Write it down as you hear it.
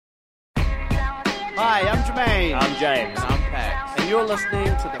Hi, I'm Jermaine. I'm James. I'm Pax. And you're listening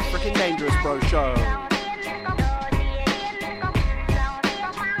to the Frickin' Dangerous Bro Show.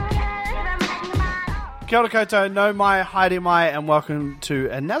 Kia ora koutou, no mai, haere mai, and welcome to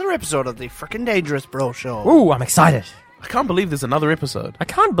another episode of the Frickin' Dangerous Bro Show. Ooh, I'm excited. I can't believe there's another episode. I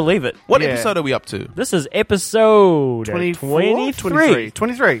can't believe it. What Yeah. episode are we up to? This is episode 23.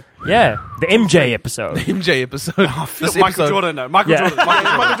 23. Yeah, the MJ episode. MJ episode. This Michael episode. Jordan, no. Michael Yeah. Jordan.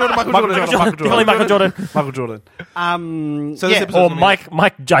 Michael Jordan. Definitely Michael Jordan. Michael Jordan. So this yeah. episode- Or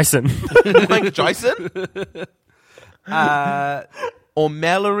Mike Jason. Mike Jason? Or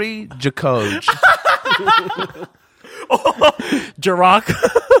Mallory Jacoge. Jirac.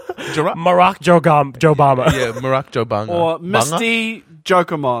 Barack Obama. Yeah, Barack Obama. Or Misty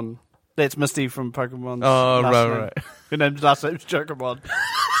Jokamon. That's Misty from Pokemon. Oh, right. Her last name's Jokamon.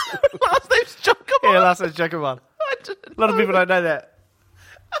 Last name's Jokamon. Yeah, last name's Jokamon. A lot of people don't know that.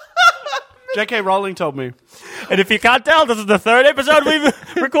 J.K. Rowling told me. And if you can't tell, this is the third episode we've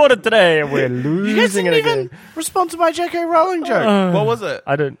recorded today, and we're You losing didn't it even again. respond to my J.K. Rowling joke. What was it?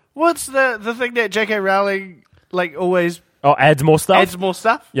 I don't. What's the thing that J.K. Rowling always Oh, adds more stuff? adds more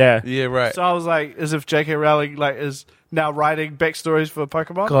stuff? Yeah. Yeah, right. So I was like, as if J.K. Rowling is now writing backstories for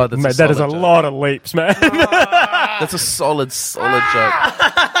Pokemon. God, that's Man, a that is a solid joke. lot of leaps, man. That's a solid joke.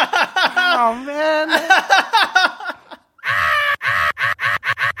 Oh man.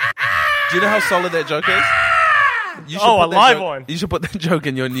 Do you know how solid that joke is? You should Oh, put a that live joke- one. You should put that joke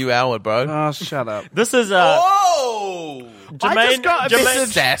in your new hour, bro. Oh, shut up. This is Oh! I just got a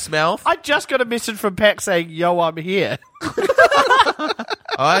message. Sass mouth. I just got a message from Pax saying, "Yo, I'm here."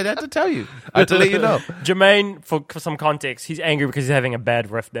 I had to tell you. I had to let you know. Jermaine, for some context, he's angry because he's having a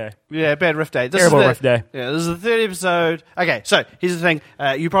bad riff day. Yeah, bad riff day. Terrible riff day. Yeah, this is the third episode. Okay, so here's the thing.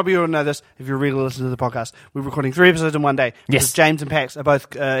 You probably all know this if you're a regular listener to the podcast. We're recording 3 episodes in one day. Yes. Because James and Pax are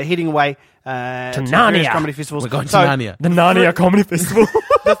both heading away to Narnia. various comedy festivals. We're going to So, Narnia. The Narnia Comedy Festival.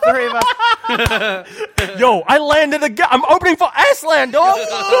 The three of us. Yo, I landed again. I'm opening for Aslan, dog.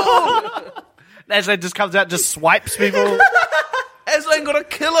 Aslan just comes out, just swipes people. Aslan got a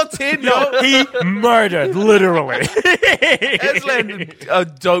killer 10, yo. He murdered, literally. Aslan, a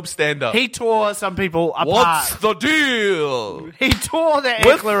dope stand-up. He tore some people apart. What's the deal? He tore the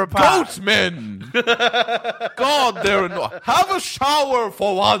With ankler apart. goatmen. God, they're not. Have a shower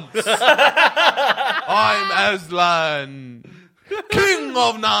for once. I'm Aslan, king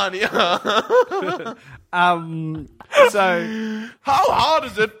of Narnia. So How hard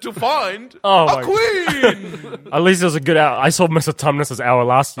is it to find Oh a my- queen? At least it was a good hour. I saw Mr. Tumnus' hour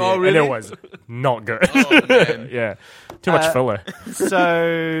last year, Oh, really? and it was not good. Oh, man. Yeah, too much filler.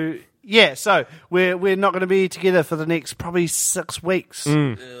 So yeah, so we're not going to be together for the next probably 6 weeks.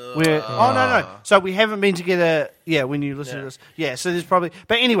 We're no. So we haven't been together. Yeah, when you listen to this, yeah. So there's probably,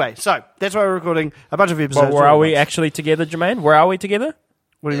 but anyway, so that's why we're recording a bunch of episodes. But where all are we at once. actually together, Jermaine? Where are we together?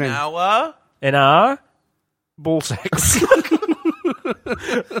 What do you mean? Hour? In our... Ball sacks.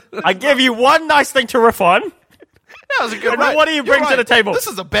 I give you one nice thing to riff on. That was a good And what do you bring to the table? This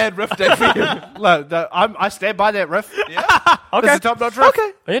is a bad riff day for you. Look, I stand by that riff. Yeah? Okay. It's a top-notch riff.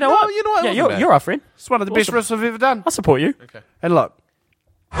 Okay. You know Well, what? you know what? Yeah, It wasn't you're, bad. you're our friend. It's one of the best riffs I've ever done. I'll support you. And look,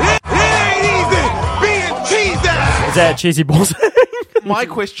 Is that cheesy balls? My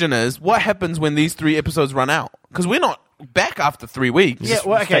question is, what happens when these 3 episodes run out? Because we're not back after 3 weeks. yeah,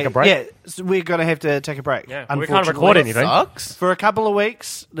 well, just okay, take a break. yeah, so we're gonna have to take a break. Yeah, we can't unfortunately. record anything. Sucks. For a couple of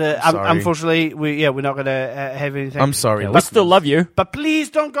weeks. Sorry. Unfortunately, we're not gonna have anything. I'm sorry. We still love you. But please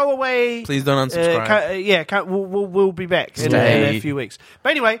don't go away. Please don't unsubscribe. We'll be back in Stay. a few weeks.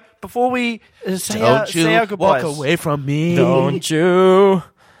 But anyway, before we say Don't you our goodbyes, walk away from me. Don't you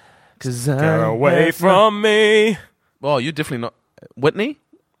Because get away from me. Oh, you're definitely not. Whitney?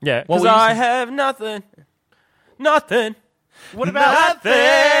 Yeah, What because were you I saying? have nothing. Nothing. What about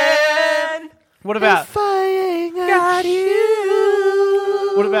Nothing. what about Got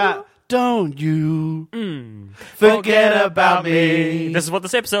you. what about don't you forget about me? This is what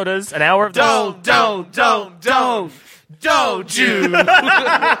this episode is. An hour of this. Don't you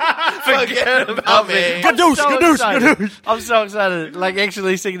Forget about me. Gadoosh. I'm so excited. Like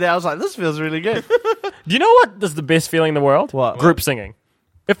actually singing that, I was like, this feels really good. Do you know what is the best feeling in the world? What? Group singing.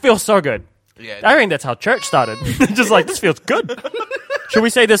 It feels so good. Yeah. I think that's how church started. Just like, this feels good. Should we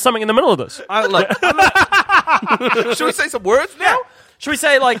say there's something in the middle of this? Should we say some words now? Should we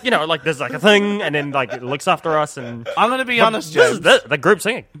say, like, like there's like a thing and then like it looks after us and... I'm gonna be honest, This is James. the group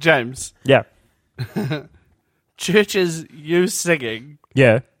singing. James, Yeah. churches use singing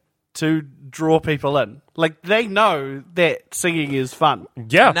Yeah. to draw people in. Like they know that singing is fun.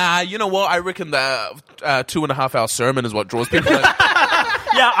 Yeah. Nah, you know what? I reckon the 2.5 hour sermon is what draws people in.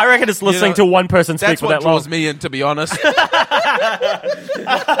 Yeah, I reckon it's listening to one person speak That's for what that long. draws me in, to be honest. I'm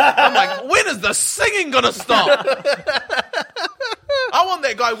like, when is the singing gonna stop? I want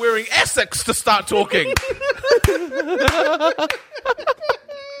that guy wearing Essex to start talking.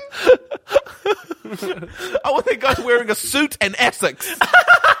 I want that guy wearing a suit and Essex.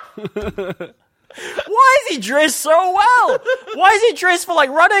 Why is he dressed so well? Why is he dressed for like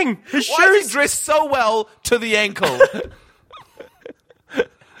running? His Why is shoes. he dressed so well to the ankle?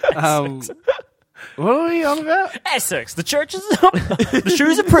 What are we on about? Essex, the church is the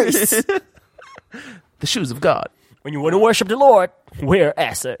shoes of priests. The shoes of God. When you want to worship the Lord, wear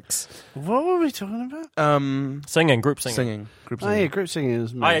Essex. What were we talking about? Singing, group singing. Singing. Group Oh singing. yeah, group singing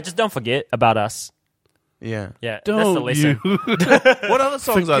is. Oh yeah, just don't forget about us. Yeah. Yeah, that's the Don't lesson. you? What other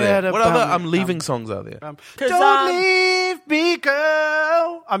songs are there? Forget What other about me. leaving songs are there? Don't leave me,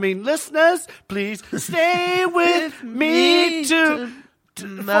 girl. I mean, listeners, please stay with me for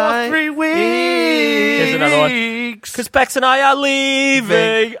 3 weeks. Here's another one. Because Pax and I are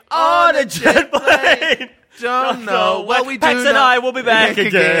leaving on a jet plane. Don't know. Well, we do Pax and know. I will be back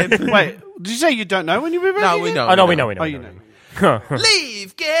again. Wait, did you say you don't know when you'll be back? No, again? we know. Oh, no, we know. Oh, you know.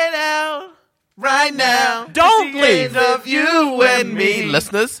 Leave, get out, right now. Don't It's the leave. end of you and me,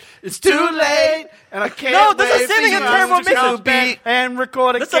 listeners. It's too late, and I can't. No, this is wait sending for a you terrible to come message. back and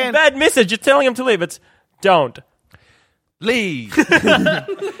record That's again. a bad message. You're telling him to leave. It's don't. Leave.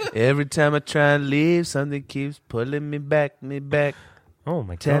 Every time I try and leave, something keeps pulling me back. Oh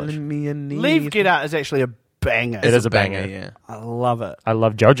my gosh. Telling me I need. Leave Get Out is actually a banger. It is a banger. Yeah. I love it. I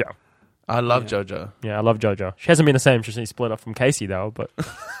love JoJo. I love JoJo. Yeah, I love JoJo. She hasn't been the same since she split up from Casey, though. But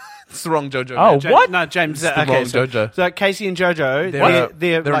It's the wrong JoJo. Oh, man. what? No, James. It's the Okay, wrong so, JoJo. so Casey and JoJo, They're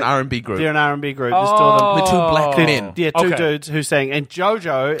they're an like, R&B group. They're an R&B group. There's two of them. They're two black men. Yeah, two Okay. dudes who sang, and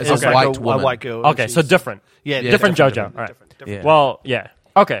JoJo is a like white a woman. white girl. okay, so different. yeah, different different, JoJo. All right. Yeah. Well, yeah.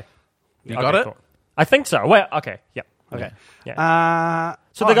 Okay. You Okay, got it? cool. I think so. Well, okay. Yeah. Okay. Yeah.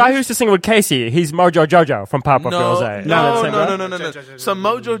 So the guy who used to sing with Casey, he's Mojo Jojo from Powerpuff Girls. Eh? No, Same no, guy? no. So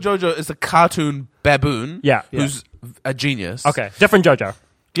Mojo Jojo is a cartoon baboon. Yeah. Who's a genius. Okay, different Jojo.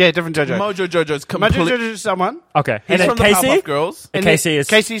 Yeah, different JoJo. Mojo Jojo is Mojo completely. JoJo is someone. Okay, He's and then from the Casey. Powerpuff Girls. And Casey is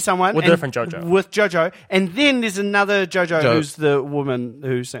Casey's someone with and different JoJo. With JoJo, and then there's another JoJo Jo- who's the woman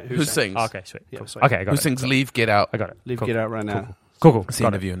who Who sings? Okay, sweet. Yeah, Cool. sweet. Okay, I got Who it. sings Leave, Get Out. I got it. Leave Cool. Get Out right now. Cool. Scene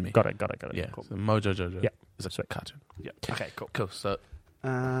Got of it. You and Me. Got it. Yeah. So Mojo Jojo. Yeah. Is a cartoon. Yeah. Okay, cool. Cool. So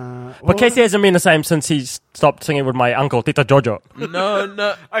But Casey hasn't been the same since he stopped singing with my uncle Tito Jojo.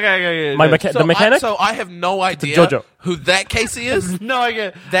 no. Okay. My the mechanic. I have no idea Jojo. who that Casey is. no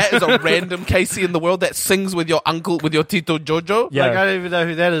idea. That is a random Casey in the world that sings with your uncle, with your Tito Jojo. Yeah. Like, I don't even know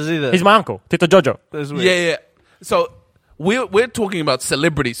who that is either. He's my uncle Tito Jojo. That's weird. Yeah. So we're talking about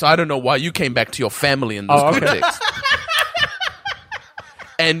celebrity, so I don't know why you came back to your family in this Oh, okay. context.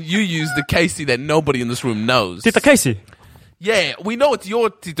 And you used the Casey that nobody in this room knows. Tito Casey. Yeah, we know it's your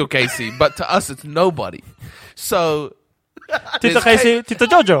Tito Casey, but to us it's nobody. So Tito Casey. Tito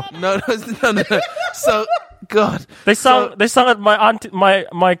Jojo. no. So God, They sung at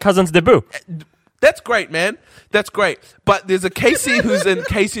my cousin's debut. that's great, man. That's great. But there's a Casey who's in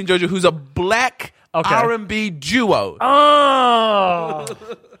Casey and JoJo who's a black Okay. R&B duo. Oh.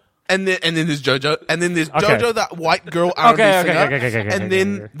 And then there's JoJo, and then there's Okay. JoJo, that white girl R&B Okay, singer, okay, and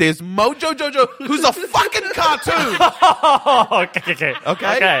then there's Mojo Jojo, who's a fucking cartoon.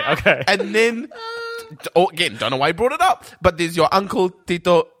 Okay. And then, again, don't know why I brought it up, but there's your uncle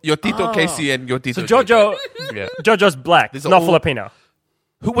Tito, your Tito Casey, and your Tito. So Jojo, Yeah. Jojo's black, There's not all- Filipino.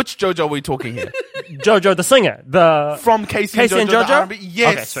 Which JoJo are we talking here? Jojo, the singer, the From Casey, Casey and and JoJo? the JoJo? R&B?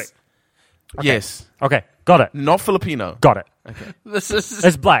 Yes. Okay, sweet. Yes. Okay, got it. Not Filipino. Got it. This is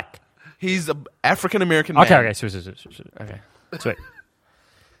It's black. He's an African American man. Okay, sweet. Okay. Sweet.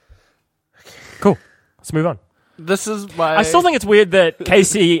 Cool. Let's move on. this is my. I still think it's weird that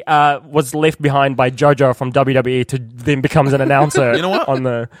Casey was left behind by JoJo from WWE to then becomes an announcer. You know what? On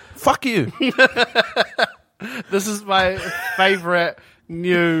the Fuck you. This is my favorite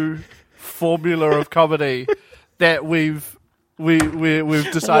new formula of comedy that we've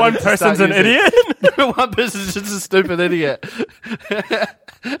decided. one to person's start an using. idiot. One person's just a stupid idiot.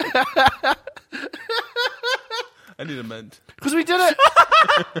 I need a mint. Because we did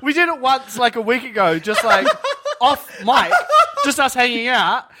it once, like a week ago, just like off mic, just us hanging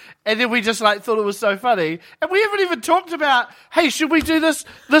out, and then we just like thought it was so funny, and we haven't even talked about, hey, should we do this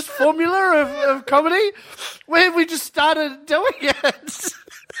formula of comedy? Where we just started doing it.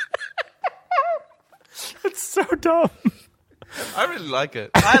 It's so dumb. I really like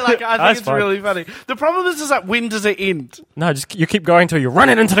it. I like it. I think That's it's fun. really funny. The problem is like, when does it end? No, just you keep going till you run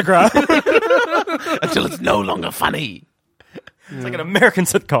it into the ground. Until it's no longer funny. It's like an American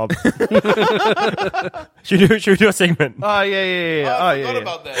sitcom. should we do a segment? Oh yeah. I forgot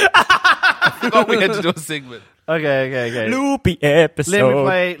about that. I forgot we had to do a segment. Okay. Loopy episode.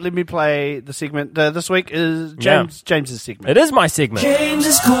 Let me play the segment. This week is James's segment. It is my segment.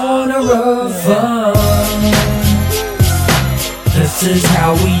 James's Corner of Fun. This is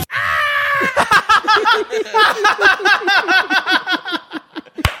how we.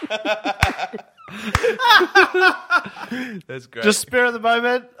 That's great. Just spare of the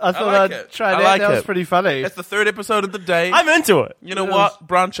moment. I thought like I'd it. try I that. like That was it. pretty funny. That's the third episode of the day. I'm into it. You know what?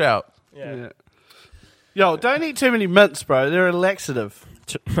 Branch out. Yeah. Yo, don't eat too many mints, bro. They're a laxative.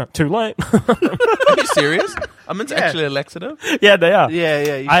 Too late. Are you serious? I meant actually a laxative. Yeah, they are. Yeah. You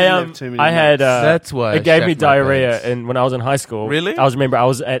shouldn't I have too many I had mints. That's why I it gave me shat my diarrhea pants. when I was in high school. Really? I was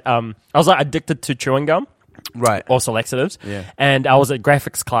like addicted to chewing gum, Right. also laxatives. Yeah. And I was at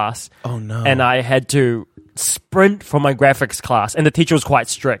graphics class. Oh, no. And I had to sprint from my graphics class, and the teacher was quite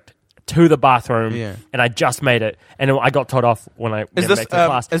strict. To the bathroom, Yeah. and I just made it, and I got told off when I went this, back to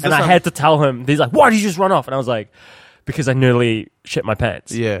class, is and this I had to tell him. He's like, "Why did you just run off?" And I was like, "Because I nearly shit my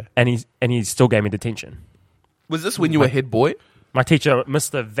pants." Yeah. and he still gave me detention. Was this when you were head boy? My teacher,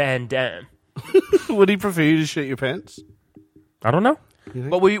 Mr. Van Dam. Would he prefer you to shit your pants? I don't know.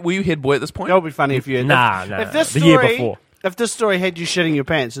 But were you head boy at this point? That would be funny if you had. Nah, If this the story, year before. If this story had you shitting your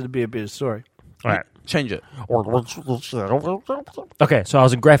pants, it'd be a better story. All right. Change it. Okay, so I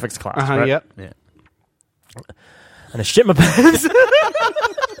was in graphics class, right? Yep. Yeah. And I shit my pants.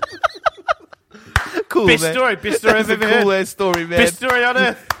 Cool, Best man. story That's I've a ever cool heard. ass story, man. Best story on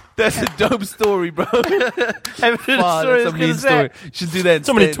earth. That's a dope story, bro. Haven't heard a Wow, story that's as a good mean as story. that. You should do that. In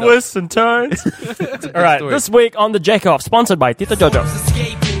So many stand-up. twists and turns. All right, story. this week on the Jake Off, sponsored by Tito Jojo.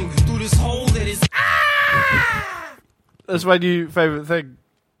 Escaping through this hole that is. That's my new favorite thing.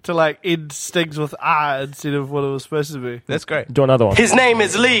 To like end stings with instead of what it was supposed to be. That's great. Do another one. His name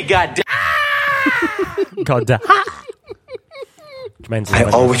is Lee, goddamn. God damn. I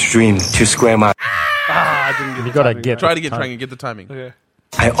always dream to square my. I didn't get You the gotta timing get. right. Try it again. Try and get the timing. Okay.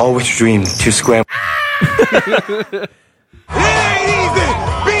 I always dream to square.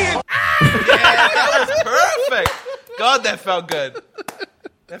 Perfect. God, that felt good.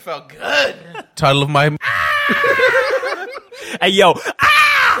 That felt good. Title of my. Hey, yo.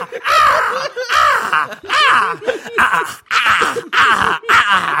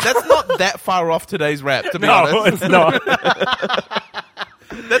 That's not that far off today's rap, to be No, honest. it's not.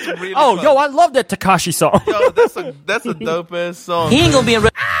 That's really. Oh, fun. yo, I love that Takashi song. Yo, that's a dope ass song. He ain't gonna be in. Oh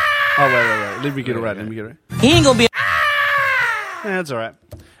wait. Let me get it right. He ain't gonna be. Yeah, that's all right.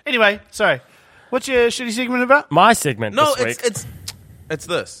 Anyway, sorry. What's your shitty segment about? My segment No, this week. it's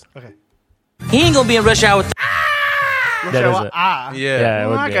this. Okay. He ain't gonna be in rush hour. That is it. Ah. Yeah. Yeah, it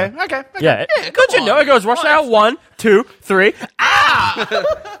would be. Okay. Yeah, could you know? It goes rush hour 1, 2, 3.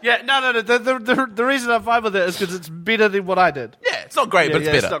 Yeah, no. The reason I'm fine with it is because it's better than what I did. Yeah, it's not great, but it's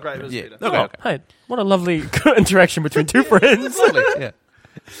yeah, better. it's not great, but it's yeah. better. Okay, Oh, okay. hey, what a lovely interaction between two friends. Lovely, yeah.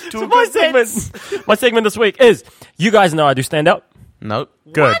 So my segment this week is, you guys know I do stand up. Nope.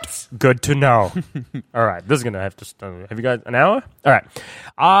 Good. Good to know. All right. This is going to have to... have you guys an hour? All right.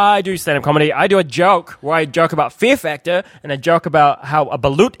 I do stand-up comedy. I do a joke where I joke about Fear Factor and I joke about how a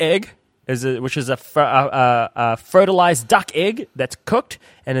balut egg, which is a fertilized duck egg that's cooked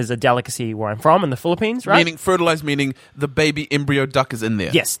and is a delicacy where I'm from in the Philippines, right? Meaning fertilized, meaning the baby embryo duck is in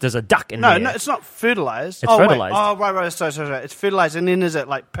there. Yes, there's a duck in No, there. no, it's not fertilized. It's oh, fertilized. Wait. Oh, right. Sorry. It's fertilized, and then is it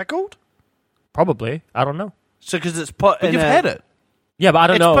like pickled? Probably. I don't know. So because it's put But in you've a, had it. Yeah, but I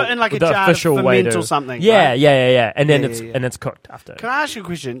don't It's know put in like a the jar to official way ferment to... or something, Yeah, right? yeah. And then Yeah, it's yeah. and it's cooked after. Can I ask you a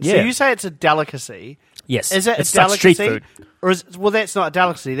question? Yeah. So you say it's a delicacy. Yes. Is it it's a like delicacy? street food. Or is well, that's not a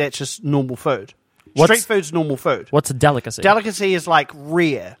delicacy. That's just normal food. What's- Street food's normal food. What's a delicacy? Delicacy is like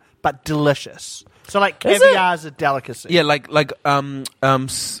rare but delicious. So like Is caviar is a delicacy. Yeah, like what do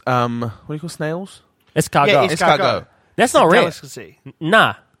you call snails? Escargot. Yeah, Escargot. That's not rare. Delicacy.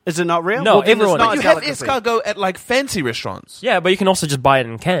 Nah. Is it not real? No, well, then everyone- It's But not You a have delicacy. escargot at like fancy restaurants. Yeah, but you can also just buy it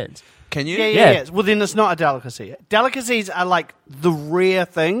in cans. Can you? Yeah. Well, then it's not a delicacy. Delicacies are like the rare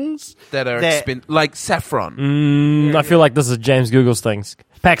things That are expensive, like saffron. I feel like this is James Google's things.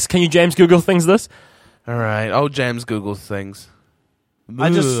 Pax, can you James Google things this? All right, old James Google things. I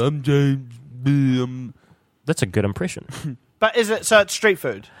just- I'm James. That's a good impression. But is it so? It's street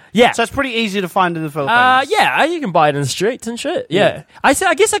food. Yeah. So it's pretty easy to find in the Philippines. Yeah, you can buy it in the streets and shit. Yeah. I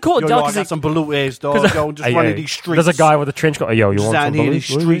guess I call it Yo, I delicacy. got some balut eggs, dog. Yo, just Hey, running hey, these streets. There's a guy with a trench coat. Oh, yo, you just want down some here in balut? these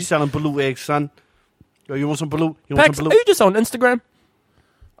streets selling balut eggs, son. Yo, you want some balut? You want Pax, some are balut? you just on Instagram?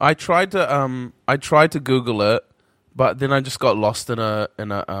 I tried to Google it, but then I just got lost in a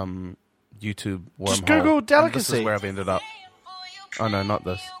YouTube wormhole. Just Google And this delicacy. is where I've ended up. Oh no, not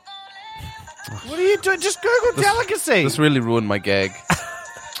this. What are you doing? Just Google delicacy. This really ruined my gag.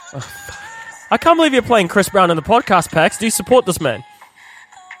 I can't believe you're playing Chris Brown in the podcast packs. Do you support this man?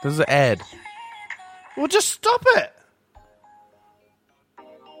 This is an ad. Well, just stop it.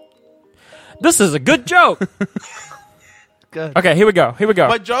 This is a good joke. Good. Okay, here we go.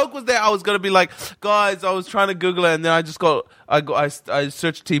 My joke was that I was gonna be like, guys, I was trying to Google it, and then I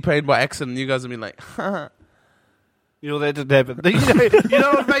searched T-Pain by accident, and you guys would be like, You know that didn't happen. You know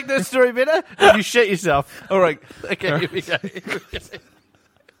what would make that story better? If you shit yourself. All right. Okay, here we go. Do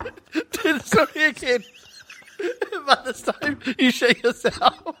the story again. But this time, you shit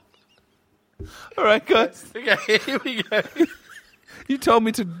yourself. All right, guys. Okay, here we go. you told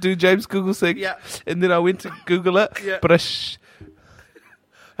me to do James Google thing, Yeah. and then I went to Google it, Yeah. but I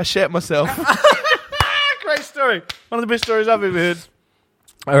shat myself. Great story. One of the best stories I've ever heard.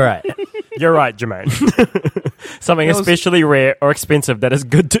 All right. You're right, Jermaine. Something especially rare or expensive that is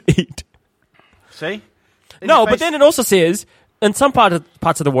good to eat. See? No, but then it also says, in some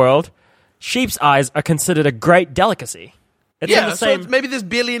parts of the world, sheep's eyes are considered a great delicacy. It's in Yeah, the so same... maybe there's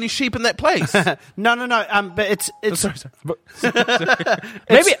barely any sheep in that place. No. But it's sorry.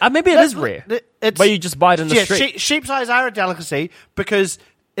 Maybe it is rare. It's, But you just buy it in the street. Sheep's eyes are a delicacy because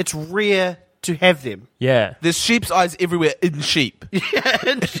it's rare to have them. Yeah. There's sheep's eyes everywhere in sheep.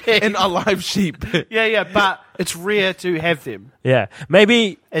 In alive sheep. Yeah, but it's rare to have them Yeah.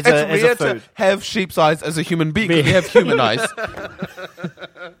 Maybe... as It's a rare food. to have sheep's eyes as a human being. 'Cause we have human eyes.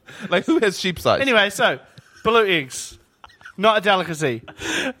 Like, who has sheep's eyes? Anyway, so balut eggs, not a delicacy.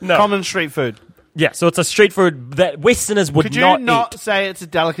 No. Common street food. Yeah, so it's a street food that Westerners would Could you not not eat. say it's a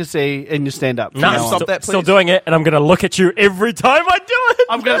delicacy in your stand-up? No, from now on? stop still, that, still please. doing it, and I'm going to look at you every time I do it.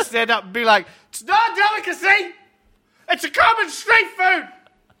 I'm going to stand up and be like, it's not a delicacy. It's a common street food.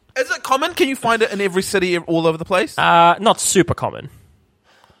 Is it common? Can you find it in every city all over the place? Not super common.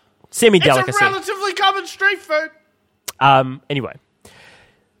 It's Semi-delicacy. a relatively common street food. Anyway.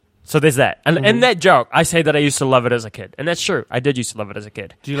 So there's that. And in that joke, I say that I used to love it as a kid. And that's true. I did used to love it as a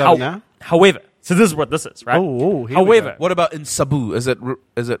kid. Do you love it now? However, so this is what this is, right? Oh, here we however, go. What about in Cebu? Is it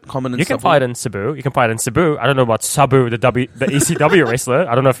common in you Cebu? can find it in Cebu. You can find it in Cebu. I don't know about Sabu, the ECW wrestler.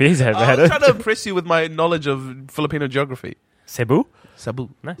 I don't know if he's ever I had was it. trying to impress you with my knowledge of Filipino geography. Cebu? Cebu.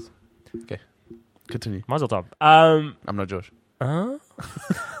 Nice. Okay. Continue. Mazel tov. I'm not Josh.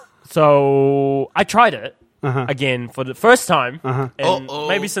 So I tried it again for the first time, and Uh-oh.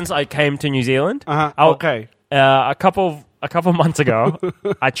 maybe since I came to New Zealand. Okay. A couple months ago,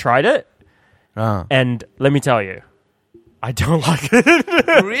 I tried it, and let me tell you, I don't like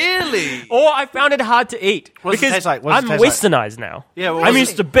it. Really? Or I found it hard to eat What does it because taste like? What does I'm it taste like? westernized now. Yeah, what I'm was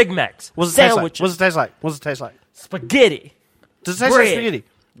used it? to Big Macs, What does it taste like? sandwiches, What does it taste like? What does it taste like? spaghetti, Does it taste Bread. like spaghetti?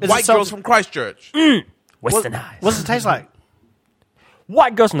 Is White it salted- girls from Christchurch. westernized. What does it taste like?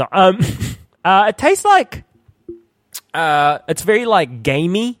 White girls, no. It tastes like it's very like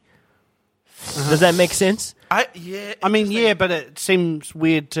gamey. Does that make sense? I mean, yeah, but it seems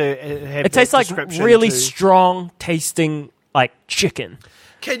weird to have. It tastes that like description really to- strong tasting like chicken.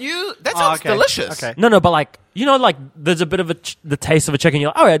 Can you? That Oh, sounds okay. delicious. Okay. No, but like you know, like there's a bit of the taste of a chicken. You're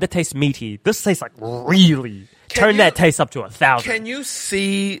like, oh yeah, that tastes meaty. This tastes like really turn that taste up to 1,000. Can you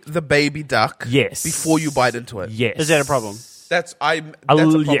see the baby duck? Yes. Before you bite into it. Yes. Is that a problem? That's a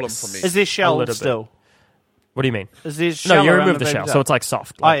problem yes. for me. Is there shell little bit. still? What do you mean? Is there shell No, you around remove the baby shell, duck? so it's like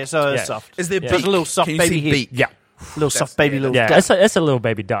soft. Oh Like, yeah, so it's soft. Is there Yeah. beak? Just a little soft Can you baby see head. beak? Yeah, Little soft baby little yeah. duck. It's a little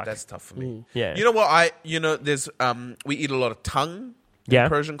baby duck. That's tough for me. Yeah. You know what? There's we eat a lot of tongue. Yeah. In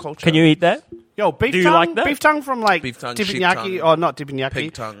Persian culture. Can you eat that? Yo, beef Do you tongue? like that? Beef tongue from like Beef tongue, sheep teppanyaki, tongue, or not teppanyaki,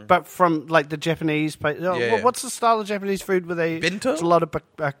 pig tongue. but from like the Japanese. Yeah. What's the style of Japanese food where they? Bento? It's a lot of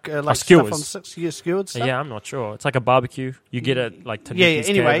like skewers. stuff on skewered stuff. Yeah, I'm not sure. It's like a barbecue. You get it like to Yeah. Tanuki's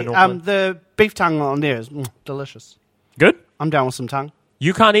Cave Anyway, in Auckland. the beef tongue on there is delicious. Good. I'm down with some tongue.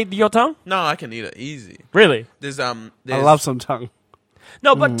 You can't eat your tongue? No, I can eat it easy. Really? There's I love some tongue.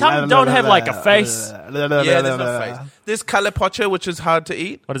 No, but tongue don't have like a face. Yeah, there's no face. There's kalapocha, which is hard to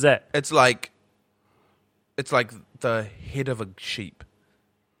eat. What is that? It's like the head of a sheep.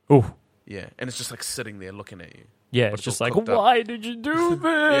 Ooh. Yeah, and it's just like sitting there looking at you. Yeah, But it's just all like, cooked up. why did you do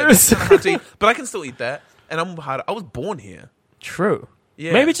Yeah, that's this? kind of hard to eat, but I can still eat that. And I was born here. True.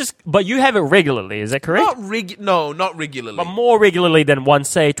 Yeah. Maybe just, but you have it regularly, is that correct? No, not regularly. But more regularly than once,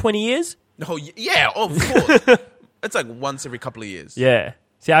 say, 20 years? No, yeah, of course. It's like once every couple of years. Yeah.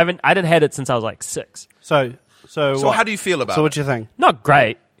 See, I didn't had it since I was like 6. So So what? how do you feel about So it? what do you think? Not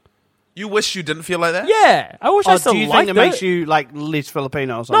great. You wish you didn't feel like that? Yeah. I wish I Or still do you liked think it makes you like less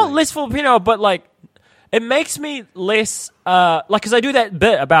Filipino or something? Not less Filipino, but like, it makes me less, like, because I do that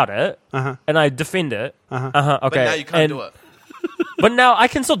bit about it, and I defend it. Okay. But now you can't and do it. But now I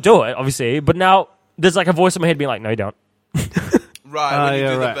can still do it, obviously. But now there's like a voice in my head being like, no, you don't. Right, when you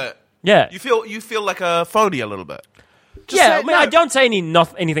yeah, do right. the bit. Yeah. You feel like a phony a little bit. Just Yeah, say I mean, no. I don't say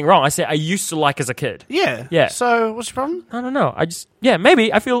anything wrong. I say I used to like as a kid. Yeah. Yeah. So what's your problem? I don't know.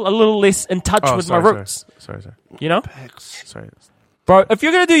 Maybe I feel a little less in touch with my roots. Sorry. You know? Sorry. Bro, if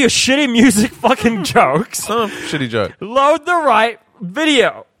you're going to do your shitty music fucking jokes, It's not a shitty joke. load the right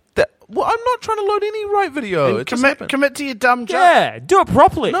video. Well, I'm not trying to load any right video. It just happened. Commit to your dumb joke. Yeah, do it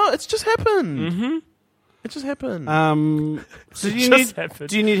properly. No, it's just happened. Mm-hmm. It just happened. So It just happened.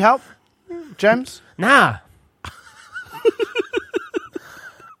 do you need help, James? Nah.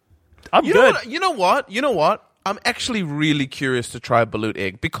 I'm You good. know what? I'm actually really curious to try balut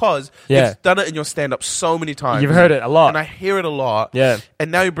egg because Yeah. you've done it in your stand-up so many times. You've heard it a lot. And I hear it a lot. Yeah.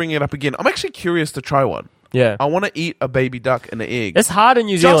 And now you're bringing it up again. I'm actually curious to try one. Yeah. I want to eat a baby duck and an egg. It's hard in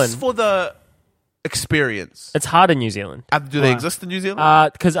New just Zealand. for the experience. It's hard in New Zealand. Do they exist in New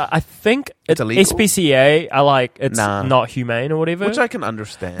Zealand? Because I think It's illegal? SPCA are like, it's Nah. not humane or whatever. Which I can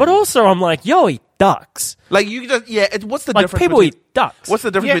understand. But also, I'm like, yo, eat ducks. like you just what's the Like, difference? people between, eat ducks. What's the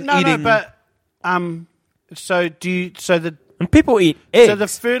difference Yeah, between no, eating? but so do you? So the And people eat eggs. so the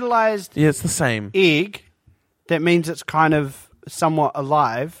fertilized yeah, it's the same. egg, that means it's kind of somewhat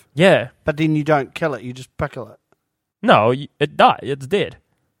alive, yeah. but then you don't kill it; you just pickle it. No, it died. It's dead.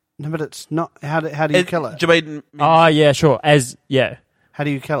 No, but it's not. How do you kill it? Jermaine, Ah, yeah, sure. How do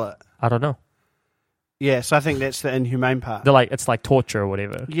you kill it? I don't know. Yeah, so I think that's the inhumane part. They're like, it's like torture or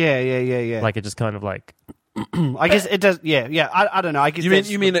whatever. Yeah. Like, it just kind of like, I guess it does. Yeah. I don't know. I guess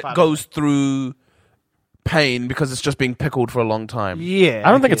you mean it goes through pain because it's just being pickled for a long time? Yeah,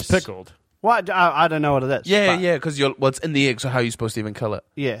 I don't think it's guess. pickled. What? I don't know what it is. Yeah, but because it's in the egg. So how are you supposed to even kill it?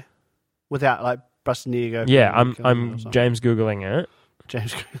 yeah. Without like busting the egg open. Yeah, and killing it or I'm something. James Googling it.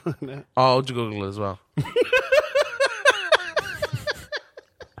 James. Oh, I'll Google it as well.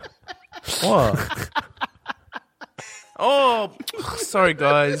 What? Oh, sorry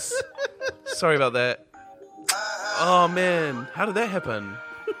guys. Sorry about that. Oh man, how did that happen?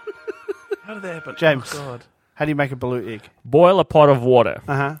 James. Oh, God. How do you make a balut egg? Boil a pot of water.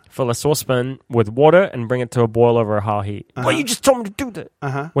 Uh-huh. Fill a saucepan with water and bring it to a boil over a high heat. Well, you just told me to do that.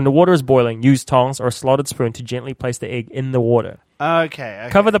 Uh-huh. When the water is boiling, use tongs or a slotted spoon to gently place the egg in the water. Okay.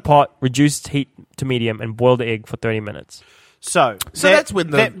 Cover the pot, reduce heat to medium, and boil the egg for 30 minutes. So that's when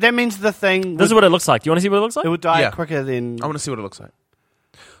that means the thing This is what it looks like. Do you want to see what it looks like? it will die Yeah. quicker than. I want to see what it looks like.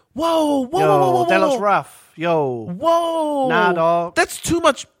 Whoa, whoa, Yo, whoa, whoa, whoa, that whoa. looks rough. Yo. Whoa. Nah, dog. That's too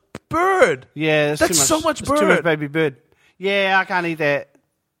much bird. Yeah, That's too so much it's Too much bird. baby bird. Yeah, I can't eat that.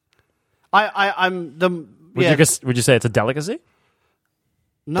 I'm the. Yeah. Would you say it's a delicacy?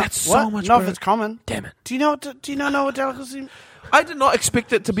 No, That's what? so much Not if bird. it's common. Damn it. Do you know what delicacy? I did not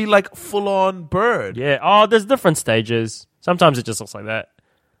expect it to be like full on bird. Yeah. Oh, there's different stages. Sometimes it just looks like that,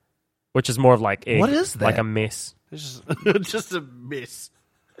 which is more of like egg. What is that? Like a mess. It's just a mess.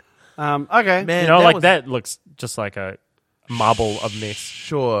 Okay. Man, You know, like was- that looks just like a marble of mess.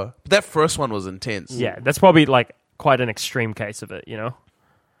 Sure. But that first one was intense. Yeah, that's probably like quite an extreme case of it, you know?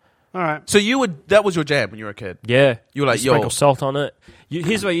 All right. So that was your jam when you were a kid. Yeah. You were like, sprinkle yo. salt on it.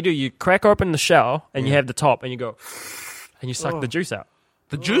 Here's what you do. You crack open the shell and you have the top and you go, and you suck the juice out.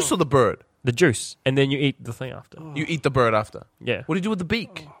 The juice or the bird? The juice. And then you eat the thing after. You eat the bird after. Yeah. What do you do with the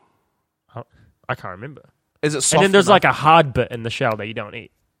beak? I can't remember. Is it soft? And then there's enough? like a hard bit in the shell that you don't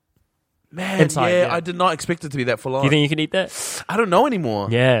eat. Man, inside, yeah. I did not expect it to be that full on. Do you think you can eat that? I don't know anymore.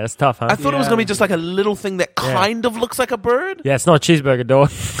 Yeah, it's tough, huh? I thought it was Yeah. going to be just like a little thing that kind of looks like a bird. Yeah, it's not a cheeseburger, dog.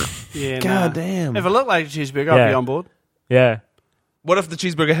 Yeah. God nah. damn. If it looked like a cheeseburger, I'd Yeah. be on board. Yeah. What if the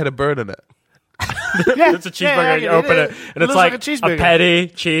cheeseburger had a bird in it? Yeah, It's a cheeseburger, and you open it, and it's looks like a cheeseburger. patty,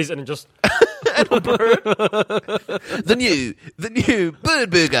 cheese, and it just... The new bird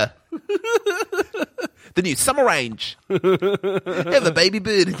burger. The new summer range. Have a baby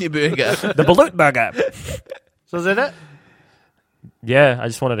bird in your burger. The balut burger. So is that it? Yeah, I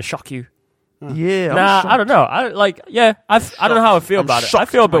just wanted to shock you. Yeah. Nah, I don't know. I don't know how I feel I'm about it. I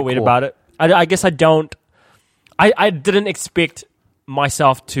shocked feel a to my bit weird core. about it. I guess I don't. I didn't expect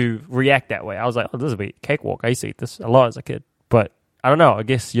myself to react that way. I was like, oh, this will be cakewalk. I used to eat this a lot as a kid. But I don't know. I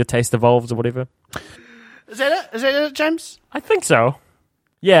guess your taste evolves or whatever. Is that it? Is that it, James? I think so.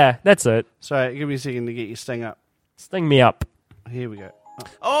 Yeah, that's it. Sorry, give me a second to get your sting up. Sting me up. Here we go.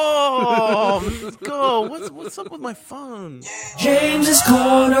 Oh, God. What's up with my phone? James's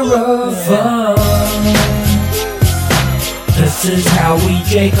Corner of Fun. This is how we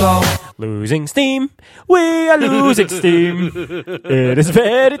jake off. Losing steam. We are losing steam. It is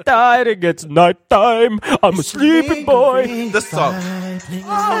very tiring. It's night time. I'm a sleeping boy. This song. This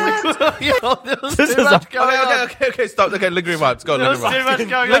is a Okay, stop. Okay, lingering vibes. Go on, lingering Too much vibes.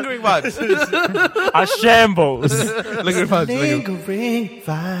 going on. Lingering vibes. shambles. Lingering vibes. Lingering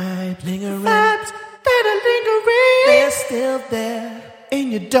vibe, lingering vibes that are lingering. They're still there in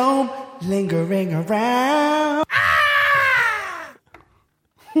your dome, lingering around.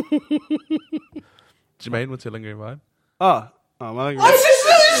 Jermaine, what's your lingering vibe? Oh, my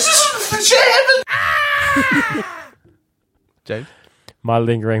James? My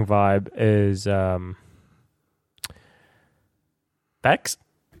lingering vibe is Bex.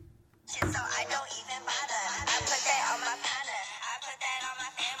 So I don't even bother. I put that on my partner. I put that on my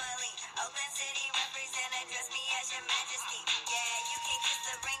family. Oakland City represent, address me as your majesty. Yeah, you can kiss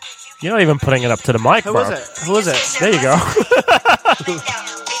the ring, but you You're not even putting it up to the mic, Who bro. is it? Who is it? There you go.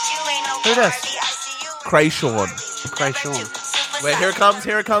 Who does? Krayshawn. Krayshawn. Wait, here it comes,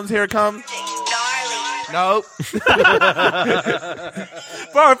 here it comes, here it comes. Nope.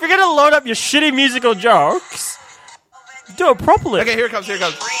 Bro, if you're gonna load up your shitty musical jokes, do it properly. Okay, here it comes, here it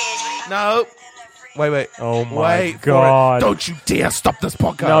comes. Nope. Wait. Oh my Wait for god. it. Don't you dare stop this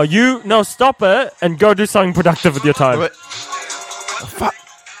podcast. No, stop it and go do something productive with your time. Wait. Fuck.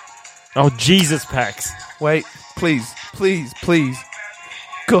 Oh, Jesus, Pax. Wait, please.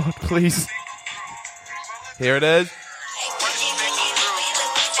 God, please. Here it is.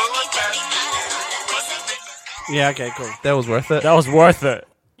 Yeah, okay, cool. That was worth it. That was worth it.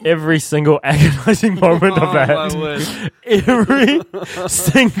 Every single agonizing moment of my that. word. Every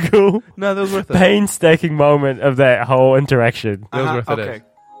single No, that was worth it. painstaking moment of that whole interaction. That was worth it. Okay.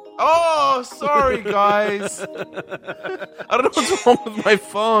 Oh, sorry, guys. I don't know what's wrong with my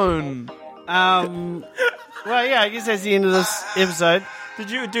phone. Well, yeah, I guess that's the end of this episode. Did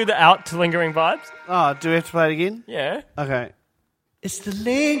you do the out to lingering vibes? Oh, do we have to play it again? Yeah. Okay. It's the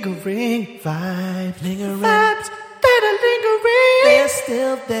lingering vibe, lingering vibes that are lingering. They're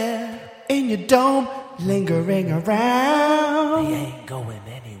still there in your dome, lingering around. They ain't going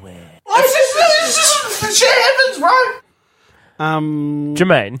anywhere.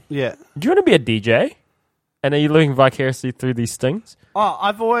 Jermaine, Yeah. do you want to be a DJ? And are you living vicariously through these things? Oh,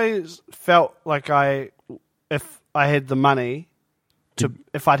 I've always felt like if I'd had the money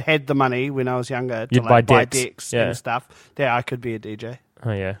when I was younger to You'd like buy buy decks, decks yeah. and stuff, that I could be a DJ.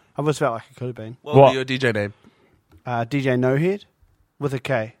 Oh, yeah. I always felt like I could have been. What What? would be your DJ name? DJ No Head with a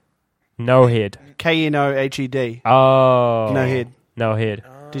K. No head. K-N-O-H-E-D. Oh. No head. No head.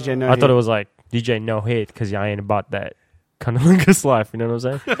 DJ No I Head. thought it was like DJ No Head because I ain't about that cunnilingus life. You know what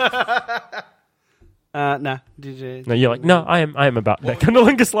I'm saying? Nah, DJ. No, you're like, no, I am about that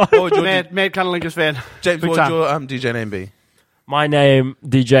cunnilingus life. What would your Mad Cunnilingus fan. James, Big what would time. your DJ name be? My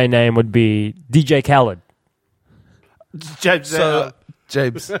DJ name would be DJ Khaled. James. So,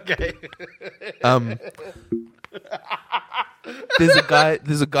 James, okay. there's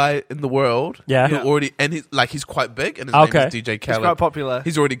a guy in the world. Yeah. Who already, and he's quite big, and his Okay. name is DJ It's Khaled. quite popular.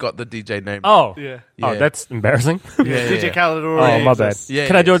 He's already got the DJ name. Oh. Yeah. Oh, Yeah. that's embarrassing. yeah, DJ yeah. Khaled Oh, already my bad. exists. Yeah,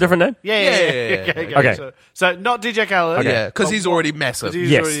 Can I do yeah. a different name? Yeah. Yeah. Okay. So not DJ Khaled. Yeah, because he's already massive. He's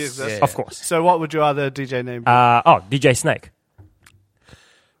Yes. already exists. Yeah. Of course. So what would your other DJ name be? DJ Snake.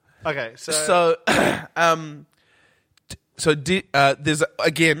 Okay, so There's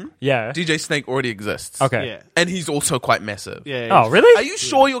again. Yeah. DJ Snake already exists. Okay. yeah. and he's also quite massive. Yeah. Oh, really? Are you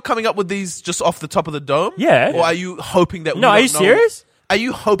sure you're coming up with these just off the top of the dome? Yeah. Or are you hoping that? No, are you serious? Are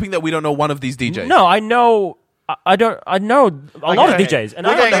you hoping that we don't know one of these DJs? No, I know. I know a lot of Okay. DJs, and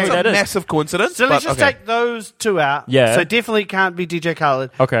I Okay, don't know that's who a that is. massive coincidence. So let's but just okay. take those two out. Yeah. So definitely can't be DJ Khaled.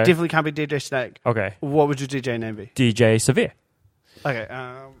 Okay. Definitely can't be DJ Snake. Okay. What would your DJ name be? DJ Severe. Okay.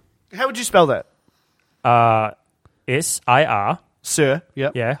 How would you spell that? SIR. Sir.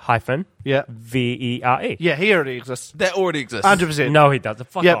 Yep. Yeah. Hyphen. Yeah. VERE. Yeah. He already exists. that already exists. 100%. No, he doesn't.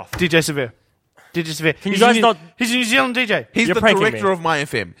 Fuck Yep. off. DJ Severe. DJ Severe. Can you guys not- He's a New Zealand DJ. He's You're the pranking director me. of My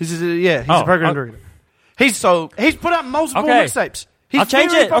FM. He's Oh, a program director. He's put up multiple Okay. mixtapes. I'll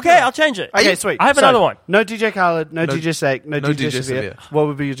change very it. popular. Okay, I'll change it. Okay, sweet. I have So, another one. No DJ Khaled, no DJ Snake, no DJ DJ Severe. Severe. What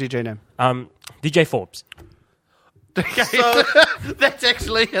would be your DJ name? DJ Forbes. That's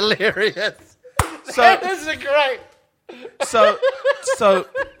actually hilarious. So, This is great. so,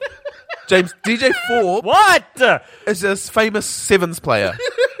 James, DJ Forbes What? is this famous Sevens player.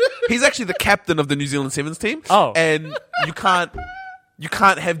 He's actually the captain of the New Zealand Sevens team. Oh. And you can't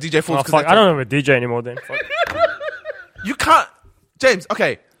have DJ Oh, Forbes. 'cause fuck. that's I don't know if a DJ anymore then. Fuck. You can't, James.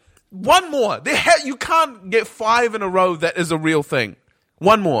 Okay, one more. You can't get 5 in a row. That is a real thing.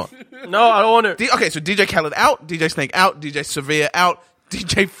 One more. No, I don't want to. Okay, so DJ Khaled out, DJ Snake out, DJ Severe out,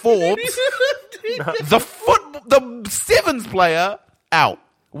 DJ Forbes, the Sevens player, out.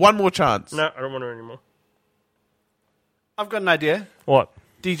 One more chance. No, I don't want to anymore. I've got an idea. What?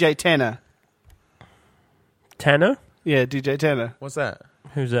 DJ Tanner. Tanner? Yeah, DJ Tanner. What's that?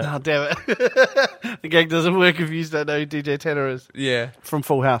 Who's that? Oh, damn it. The gag doesn't work if you don't know who DJ Tanner is. Yeah. From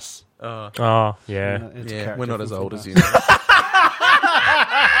Full House. Oh, yeah. It's a Yeah, character we're not from as Full old House. as you know.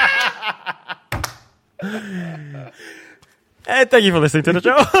 And thank you for listening to the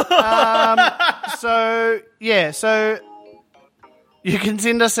show. So you can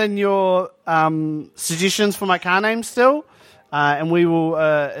send us in your suggestions for my car name still, and we will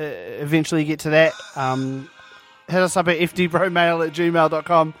eventually get to that. Hit us up at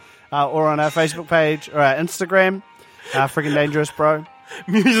fdbromail@gmail.com or on our Facebook page or our Instagram, Friggin' Dangerous Bro.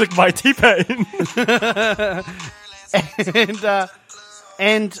 Music by T-Pain.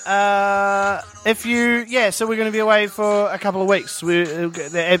 And if you, so we're going to be away for a couple of weeks. We're not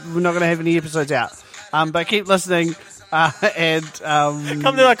going to have any episodes out. But keep listening and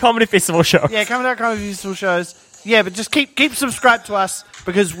Come to our comedy festival show. yeah, come to our comedy festival shows. Yeah, but just keep subscribed to us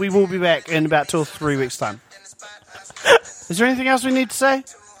because we will be back in about 2 or 3 weeks' time. Is there anything else we need to say?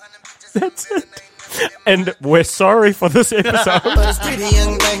 That's it. And we're sorry for this episode. But a pretty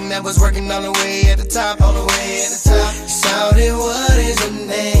young thing that was working all the way at the top, all the way at the top. Shouted, what is your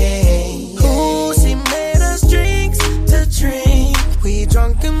name?